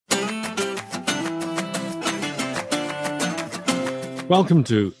Welcome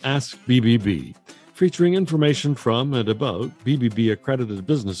to Ask BBB, featuring information from and about BBB accredited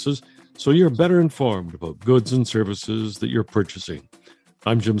businesses so you're better informed about goods and services that you're purchasing.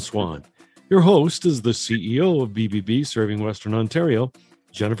 I'm Jim Swan. Your host is the CEO of BBB serving Western Ontario,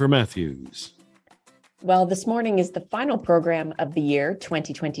 Jennifer Matthews. Well, this morning is the final program of the year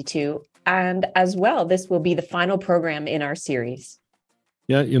 2022, and as well, this will be the final program in our series.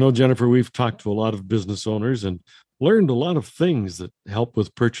 Yeah, Jennifer, we've talked to a lot of business owners and learned a lot of things that help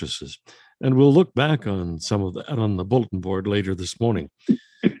with purchases. And we'll look back on some of that on the bulletin board later this morning.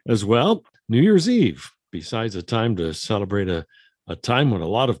 As well, New Year's Eve, besides a time to celebrate a time when a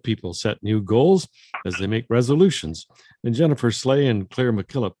lot of people set new goals as they make resolutions. And Jennifer Slay and Claire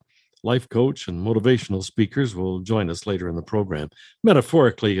McKillop, life coach and motivational speakers, will join us later in the program,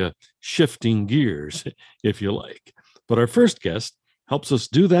 metaphorically shifting gears, if you like. But our first guest helps us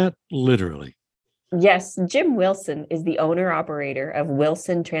do that literally. Yes, Jim Wilson is the owner-operator of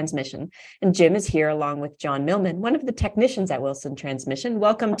Wilson Transmission. And Jim is here along with John Millman, one of the technicians at Wilson Transmission.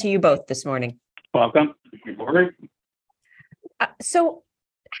 Welcome to you both this morning. Welcome. Good morning. So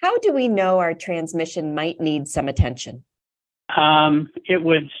how do we know our transmission might need some attention? It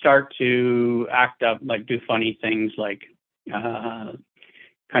would start to act up, like do funny things like kind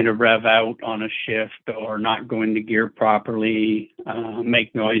of rev out on a shift or not go into gear properly,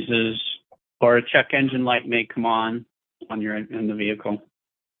 make noises, or a check engine light may come on in the vehicle,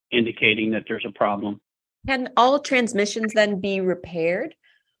 indicating that there's a problem. Can all transmissions then be repaired?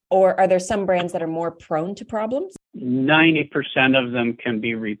 Or are there some brands that are more prone to problems? 90% of them can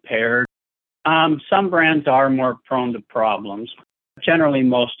be repaired. Some brands are more prone to problems. Generally,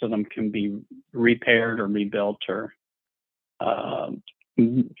 most of them can be repaired or rebuilt, or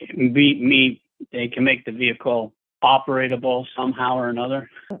they can make the vehicle operatable somehow or another.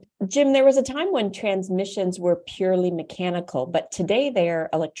 Jim, there was a time when transmissions were purely mechanical, but today they are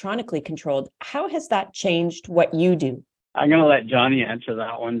electronically controlled. How has that changed what you do? I'm going to let Johnny answer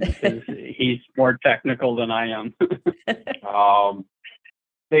that one because he's more technical than I am.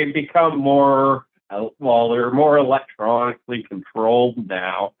 They've become they're more electronically controlled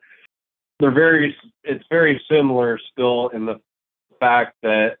now. It's very similar still in the fact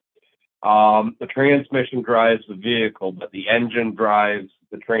that the transmission drives the vehicle, but the engine drives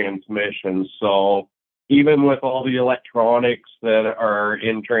the transmission. So even with all the electronics that are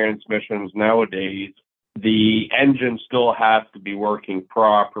in transmissions nowadays, the engine still has to be working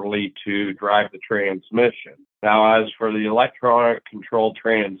properly to drive the transmission. Now, as for the electronic controlled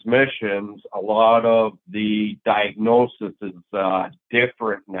transmissions, a lot of the diagnosis is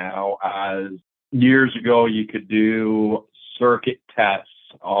different now. As years ago, you could do circuit tests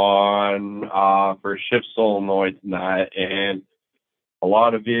on for shift solenoids and that, and a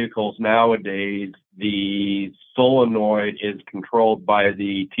lot of vehicles nowadays, the solenoid is controlled by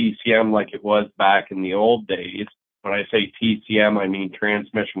the TCM like it was back in the old days. When I say TCM, I mean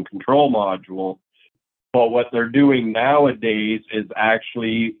transmission control module. But what they're doing nowadays is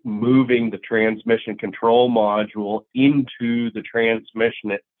actually moving the transmission control module into the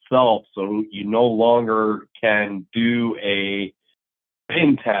transmission itself, so you no longer can do a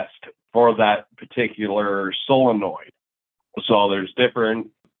spin test for that particular solenoid. So there's different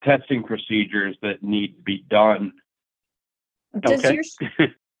testing procedures that need to be done.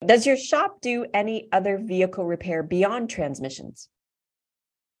 Does your shop do any other vehicle repair beyond transmissions?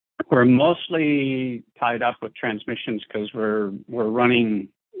 We're mostly tied up with transmissions because we're running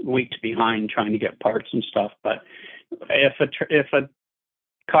weeks behind trying to get parts and stuff. But if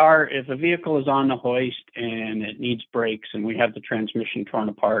a vehicle is on the hoist and it needs brakes and we have the transmission torn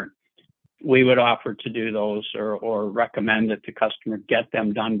apart, we would offer to do those or recommend that the customer get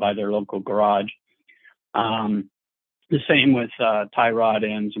them done by their local garage. The same with tie rod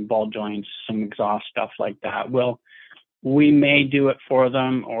ends and ball joints, some exhaust stuff like that. We may do it for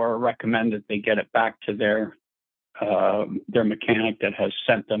them or recommend that they get it back to their mechanic that has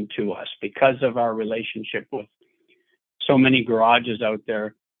sent them to us. Because of our relationship with so many garages out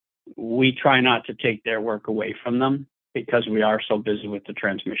there, we try not to take their work away from them because we are so busy with the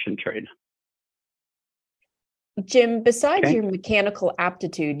transmission trade. Jim, besides your mechanical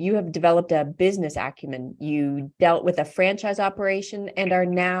aptitude, you have developed a business acumen. You dealt with a franchise operation and are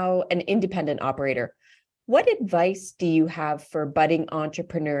now an independent operator. What advice do you have for budding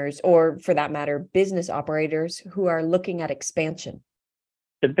entrepreneurs, or for that matter, business operators who are looking at expansion?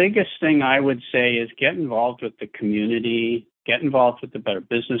 The biggest thing I would say is get involved with the community, get involved with the Better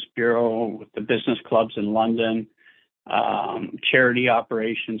Business Bureau, with the business clubs in London, charity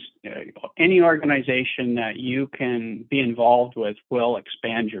operations. Any organization that you can be involved with will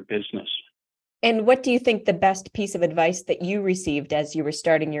expand your business. And what do you think the best piece of advice that you received as you were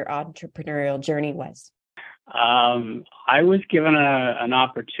starting your entrepreneurial journey was? I was given an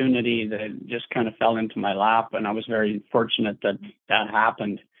opportunity that just kind of fell into my lap, and I was very fortunate that that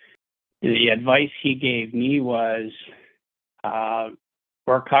happened. The advice he gave me was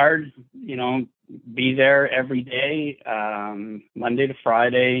work hard, be there every day, Monday to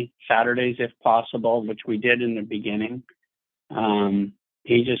Friday, Saturdays if possible, which we did in the beginning.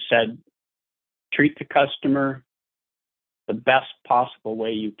 He just said, treat the customer the best possible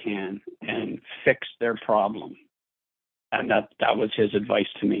way you can and fix their problem. And that was his advice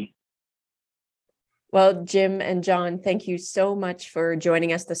to me. Well, Jim and John, thank you so much for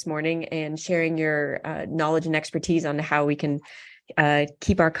joining us this morning and sharing your knowledge and expertise on how we can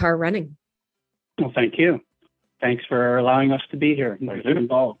keep our car running. Well, thank you. Thanks for allowing us to be here and get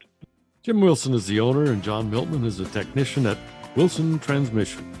involved. Jim Wilson is the owner, and John Miltman is a technician at Wilson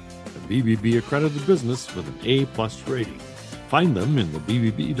Transmission, a BBB accredited business with an A+ rating. Find them in the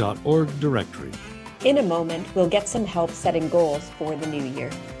bbb.org directory. In a moment, we'll get some help setting goals for the new year.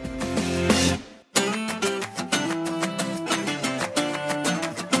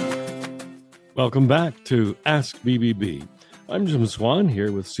 Welcome back to Ask BBB. I'm Jim Swan,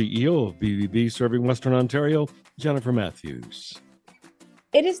 here with CEO of BBB serving Western Ontario, Jennifer Matthews.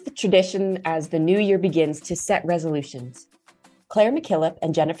 It is the tradition as the new year begins to set resolutions. Claire McKillop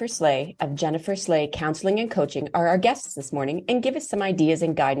and Jennifer Slay of Jennifer Slay Counseling and Coaching are our guests this morning and give us some ideas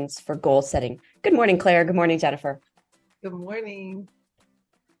and guidance for goal setting. Good morning, Claire. Good morning, Jennifer. Good morning.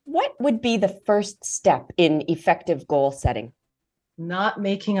 What would be the first step in effective goal setting? Not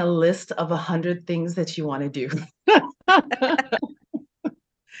making a list of 100 things that you want to do.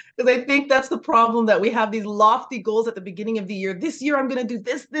 Because I think that's the problem, that we have these lofty goals at the beginning of the year. This year, I'm going to do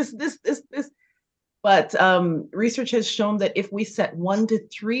this. But research has shown that if we set 1 to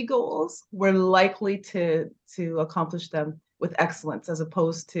 3 goals, we're likely to accomplish them with excellence as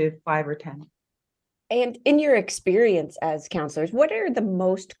opposed to 5 or 10. And in your experience as counselors, what are the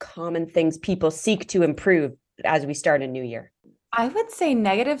most common things people seek to improve as we start a new year? I would say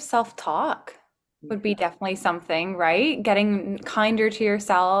negative self-talk would be definitely something, right? Getting kinder to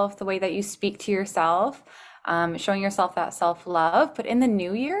yourself, the way that you speak to yourself, showing yourself that self-love. But in the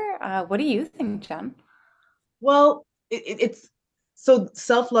new year, what do you think, Jen? Well, it's so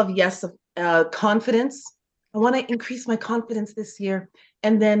self-love, yes. Confidence. I want to increase my confidence this year.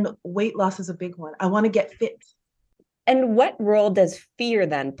 And then weight loss is a big one. I want to get fit. And what role does fear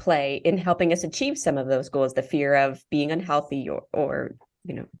then play in helping us achieve some of those goals? The fear of being unhealthy or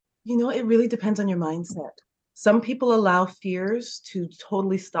it really depends on your mindset. Some people allow fears to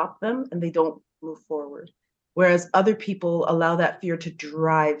totally stop them and they don't move forward, whereas other people allow that fear to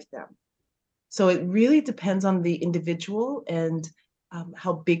drive them. So it really depends on the individual and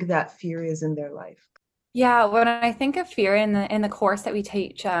how big that fear is in their life. Yeah, when I think of fear in the course that we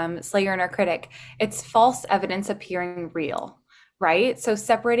teach, Slay Your Inner Critic, it's false evidence appearing real, right? So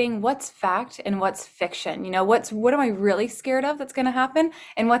separating what's fact and what's fiction. What am I really scared of that's going to happen,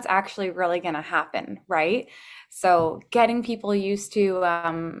 and what's actually really going to happen, right? So getting people used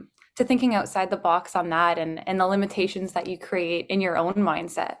to thinking outside the box on that, and the limitations that you create in your own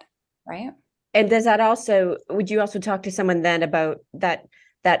mindset, right? And would you also talk to someone then about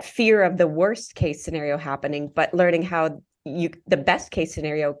that fear of the worst case scenario happening, but learning how the best case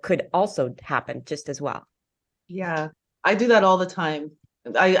scenario could also happen just as well? Yeah, I do that all the time.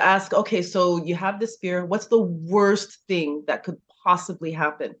 I ask, okay, so you have this fear. What's the worst thing that could possibly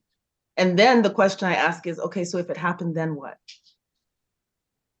happen? And then the question I ask is, okay, so if it happened, then what?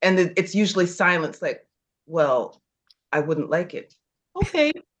 And it's usually silence, like, well, I wouldn't like it.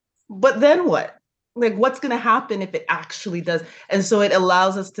 Okay, but then what? Like, what's going to happen if it actually does? And so it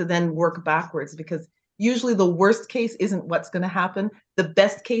allows us to then work backwards, because usually the worst case isn't what's going to happen. The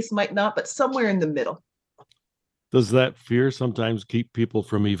best case might not, but somewhere in the middle. Does that fear sometimes keep people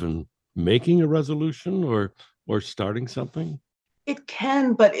from even making a resolution or starting something? It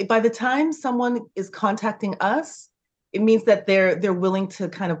can, but by the time someone is contacting us, it means that they're willing to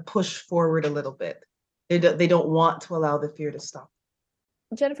kind of push forward a little bit. They don't want to allow the fear to stop.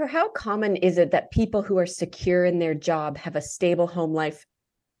 Jennifer, how common is it that people who are secure in their job have a stable home life,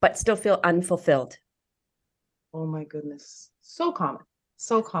 but still feel unfulfilled? Oh my goodness. So common.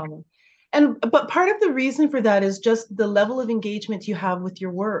 But part of the reason for that is just the level of engagement you have with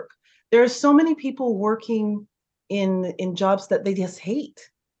your work. There are so many people working in jobs that they just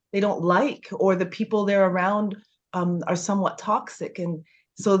hate, they don't like, or the people they're around are somewhat toxic. And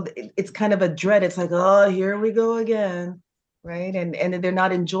so it's kind of a dread. It's like, oh, here we go again. Right. And they're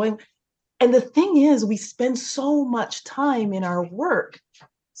not enjoying. And the thing is, we spend so much time in our work.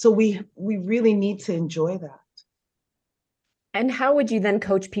 So we really need to enjoy that. And how would you then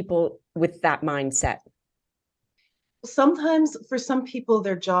coach people with that mindset? Sometimes for some people,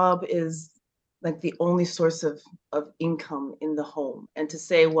 their job is like the only source of income in the home. And to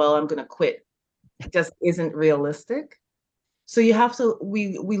say, well, I'm going to quit just isn't realistic. So you have to,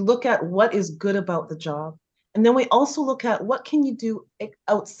 we look at what is good about the job. And then we also look at what can you do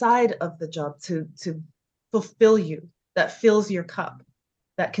outside of the job to fulfill you, that fills your cup,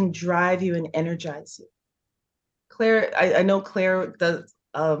 that can drive you and energize you. Claire, I know Claire does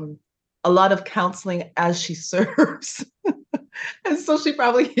a lot of counseling as she serves. And so she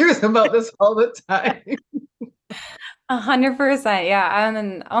probably hears about this all the time. 100%. Yeah. And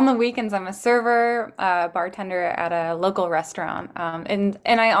then on the weekends, I'm a server, bartender at a local restaurant. And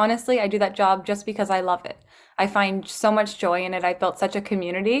I honestly, I do that job just because I love it. I find so much joy in it. I built such a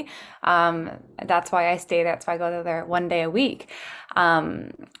community. That's why I stay there. That's why I go there one day a week.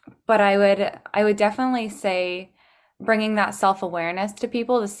 But I would definitely say bringing that self-awareness to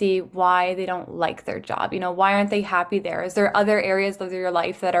people to see why they don't like their job. Why aren't they happy there? Is there other areas of your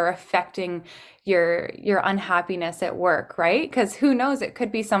life that are affecting your unhappiness at work, right? Because who knows, it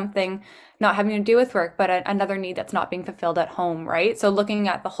could be something not having to do with work, but another need that's not being fulfilled at home, right? So looking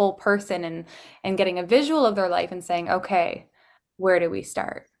at the whole person and getting a visual of their life and saying, okay, where do we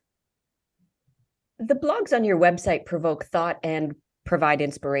start? The blogs on your website provoke thought and provide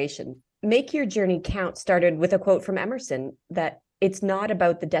inspiration. Make Your Journey Count started with a quote from Emerson that it's not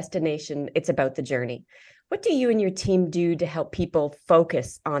about the destination, it's about the journey. What do you and your team do to help people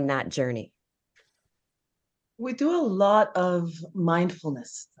focus on that journey? We do a lot of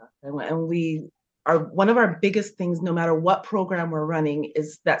mindfulness stuff, and we are, one of our biggest things, no matter what program we're running,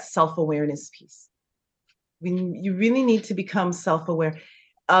 is that self-awareness piece. You really need to become self-aware.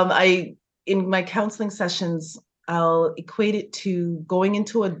 In my counseling sessions, I'll equate it to going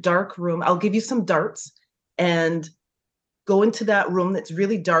into a dark room. I'll give you some darts and go into that room that's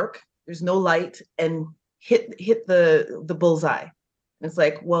really dark. There's no light, and hit the bullseye. And it's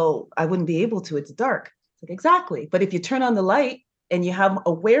like, well, I wouldn't be able to. It's dark. It's like, exactly. But if you turn on the light and you have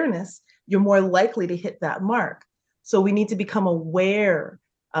awareness, you're more likely to hit that mark. So we need to become aware,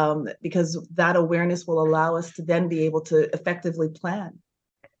 because that awareness will allow us to then be able to effectively plan.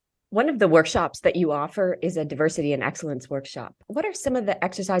 One of the workshops that you offer is a diversity and excellence workshop. What are some of the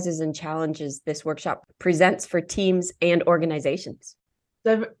exercises and challenges this workshop presents for teams and organizations?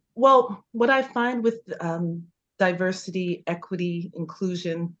 Well, what I find with diversity, equity,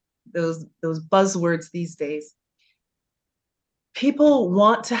 inclusion, those buzzwords these days, people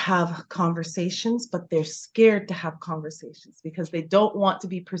want to have conversations, but they're scared to have conversations because they don't want to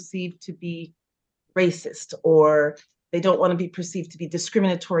be perceived to be racist, or they don't want to be perceived to be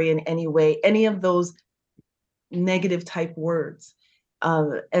discriminatory in any way, any of those negative type words.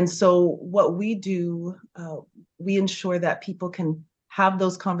 And so what we do, we ensure that people can have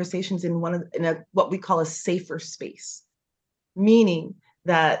those conversations in what we call a safer space, meaning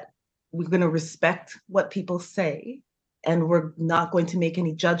that we're going to respect what people say, and we're not going to make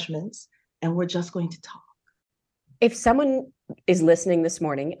any judgments, and we're just going to talk. If someone is listening this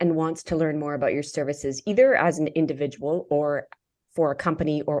morning and wants to learn more about your services, either as an individual or for a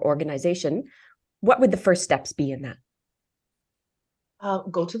company or organization, what would the first steps be in that?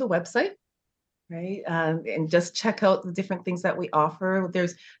 Go to the website, right? And just check out the different things that we offer.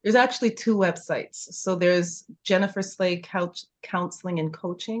 There's actually two websites. So there's Jennifer Slay Counseling and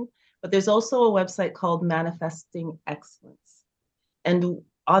Coaching, but there's also a website called Manifesting Excellence. And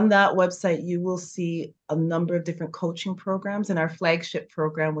on that website, you will see a number of different coaching programs, and our flagship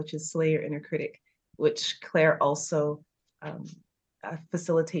program, which is Slay Your Inner Critic, which Claire also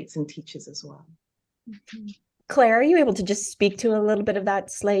facilitates and teaches as well. Claire, are you able to just speak to a little bit of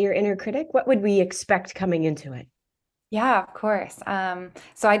that Slay Your Inner Critic? What would we expect coming into it? Yeah, of course.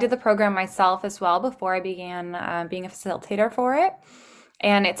 So I did the program myself as well before I began being a facilitator for it.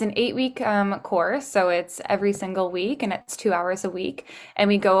 And it's an 8-week course, so it's every single week, and it's 2 hours a week. And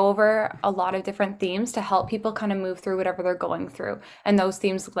we go over a lot of different themes to help people kind of move through whatever they're going through. And those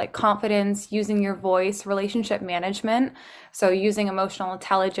themes look like confidence, using your voice, relationship management, so using emotional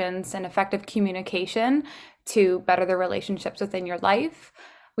intelligence and effective communication to better the relationships within your life.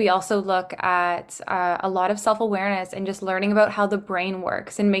 We also look at a lot of self-awareness and just learning about how the brain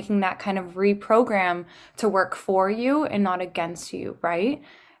works and making that kind of reprogram to work for you and not against you, right?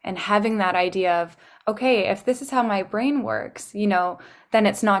 And having that idea of, okay, if this is how my brain works, then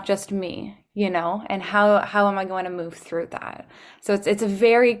it's not just me, and how am I going to move through that? So it's a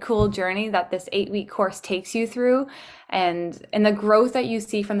very cool journey that this 8-week course takes you through. And the growth that you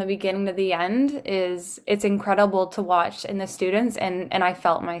see from the beginning to the end it's incredible to watch in the students, and I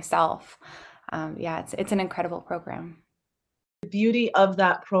felt myself. It's an incredible program. The beauty of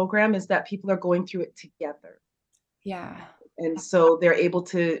that program is that people are going through it together. Yeah. And so they're able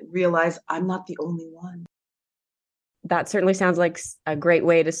to realize I'm not the only one. That certainly sounds like a great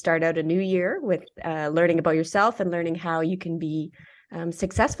way to start out a new year with learning about yourself and learning how you can be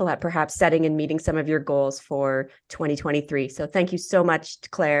successful at perhaps setting and meeting some of your goals for 2023. So thank you so much,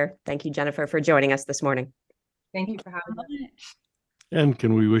 Claire. Thank you, Jennifer, for joining us this morning. Thank you for having us. And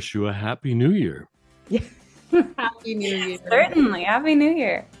can we wish you a happy new year? Yeah. Happy New Year. Certainly. Happy New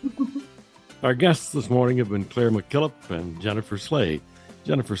Year. Our guests this morning have been Claire McKillop and Jennifer Slay.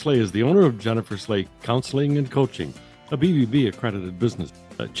 Jennifer Slay is the owner of Jennifer Slay Counseling and Coaching, a BBB accredited business.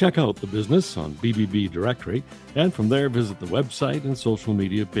 Check out the business on BBB Directory, and from there visit the website and social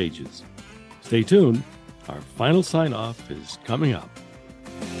media pages. Stay tuned. Our final sign-off is coming up.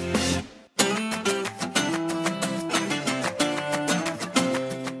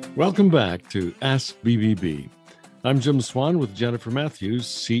 Welcome back to Ask BBB. I'm Jim Swan with Jennifer Matthews,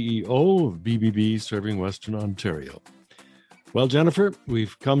 CEO of BBB Serving Western Ontario. Well, Jennifer,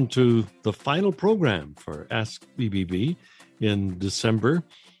 we've come to the final program for Ask BBB in December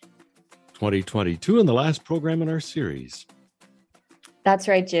 2022 and the last program in our series. That's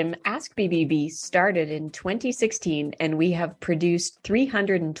right, Jim. Ask BBB started in 2016, and we have produced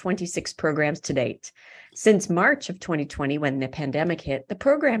 326 programs to date. Since March of 2020, when the pandemic hit, the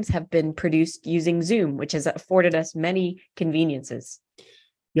programs have been produced using Zoom, which has afforded us many conveniences.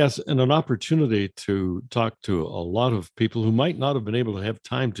 Yes, and an opportunity to talk to a lot of people who might not have been able to have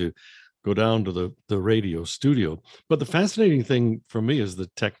time to go down to the radio studio. But the fascinating thing for me is the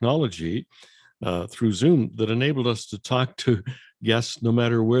technology through Zoom that enabled us to talk to guests no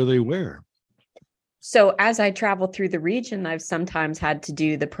matter where they were. So as I travel through the region, I've sometimes had to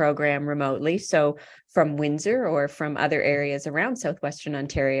do the program remotely. So from Windsor or from other areas around southwestern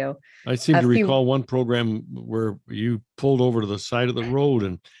Ontario. I seem to recall one program where you pulled over to the side of the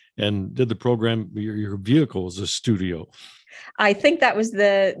road and did the program. Your vehicle was a studio. I think that was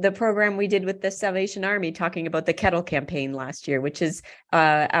the program we did with the Salvation Army talking about the kettle campaign last year, which is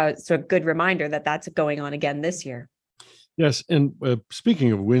a good reminder that that's going on again this year. Yes, and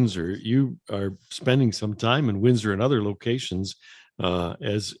speaking of Windsor, you are spending some time in Windsor and other locations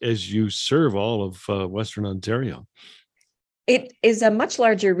as you serve all of Western Ontario. It is a much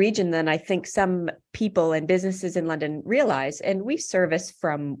larger region than I think some people and businesses in London realize, and we service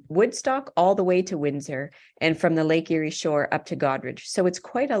from Woodstock all the way to Windsor and from the Lake Erie shore up to Godrich. So it's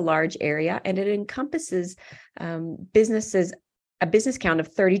quite a large area, and it encompasses businesses, a business count of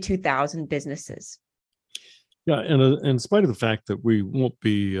 32,000 businesses. Yeah, and in spite of the fact that we won't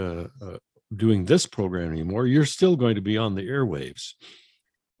be doing this program anymore, you're still going to be on the airwaves.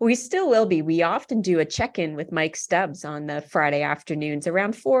 We still will be. We often do a check-in with Mike Stubbs on the Friday afternoons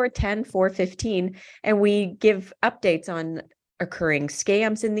around 4:10, 4:15, and we give updates on occurring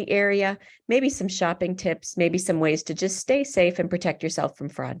scams in the area, maybe some shopping tips, maybe some ways to just stay safe and protect yourself from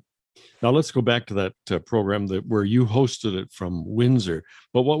fraud. Now let's go back to that program where you hosted it from Windsor.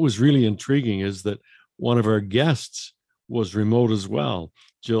 But what was really intriguing is that one of our guests was remote as well,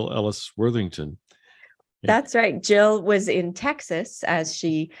 Jill Ellis Worthington. That's right. Jill was in Texas as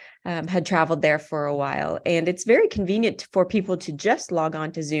she had traveled there for a while. And it's very convenient for people to just log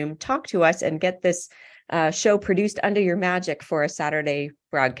on to Zoom, talk to us, and get this show produced under your magic for a Saturday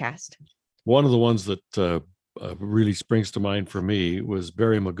broadcast. One of the ones that really springs to mind for me was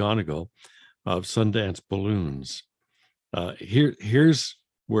Barry McGonigal of Sundance Balloons. Here's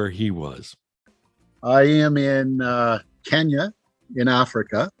where he was. I am in Kenya, in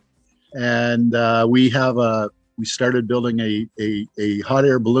Africa, and we started building a hot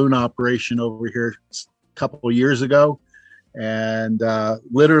air balloon operation over here a couple of years ago, and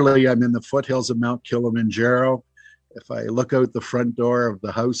literally I'm in the foothills of Mount Kilimanjaro. If I look out the front door of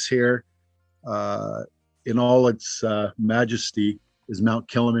the house here, in all its majesty is Mount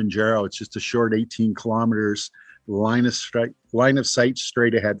Kilimanjaro. It's just a short 18 kilometers line of sight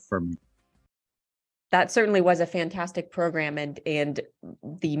straight ahead from me. That certainly was a fantastic program, and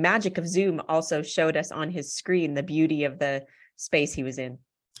the magic of Zoom also showed us on his screen the beauty of the space he was in.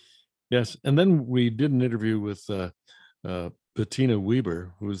 Yes, and then we did an interview with Bettina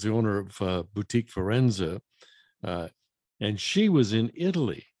Weber, who is the owner of Boutique Firenze, and she was in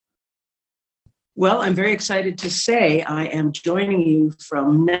Italy. Well, I'm very excited to say I am joining you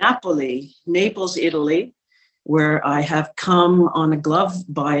from Naples, Italy, where I have come on a glove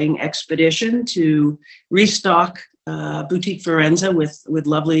buying expedition to restock Boutique Firenze with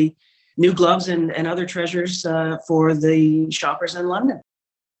lovely new gloves and other treasures for the shoppers in London.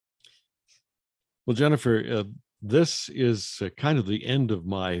 Well, Jennifer, this is kind of the end of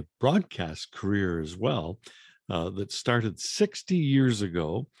my broadcast career as well, that started 60 years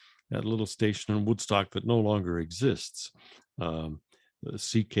ago at a little station in Woodstock that no longer exists,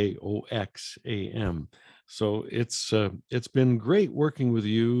 CKOX AM. So it's been great working with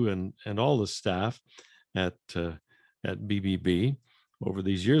you and all the staff at BBB over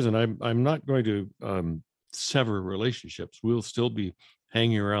these years, and I'm not going to sever relationships. We'll still be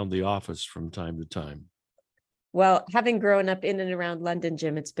hanging around the office from time to time. Well, having grown up in and around London,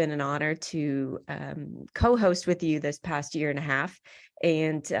 Jim, it's been an honor to co-host with you this past year and a half,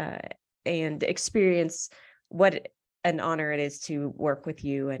 and experience what an honor it is to work with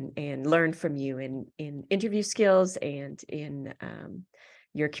you and learn from you in interview skills and in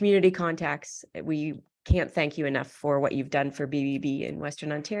your community contacts. We can't thank you enough for what you've done for BBB in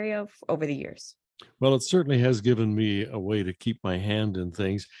Western Ontario over the years. Well, it certainly has given me a way to keep my hand in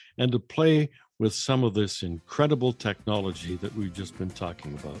things and to play with some of this incredible technology that we've just been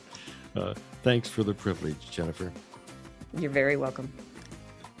talking about. Thanks for the privilege, Jennifer. You're very welcome.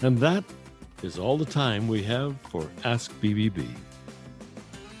 And that is all the time we have for Ask BBB.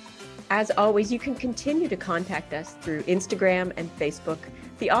 As always, you can continue to contact us through Instagram and Facebook.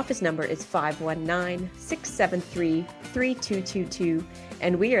 The office number is 519-673-3222,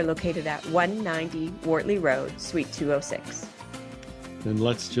 and we are located at 190 Wortley Road, Suite 206. And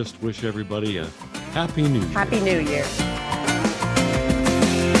let's just wish everybody a Happy New Year. Happy New Year.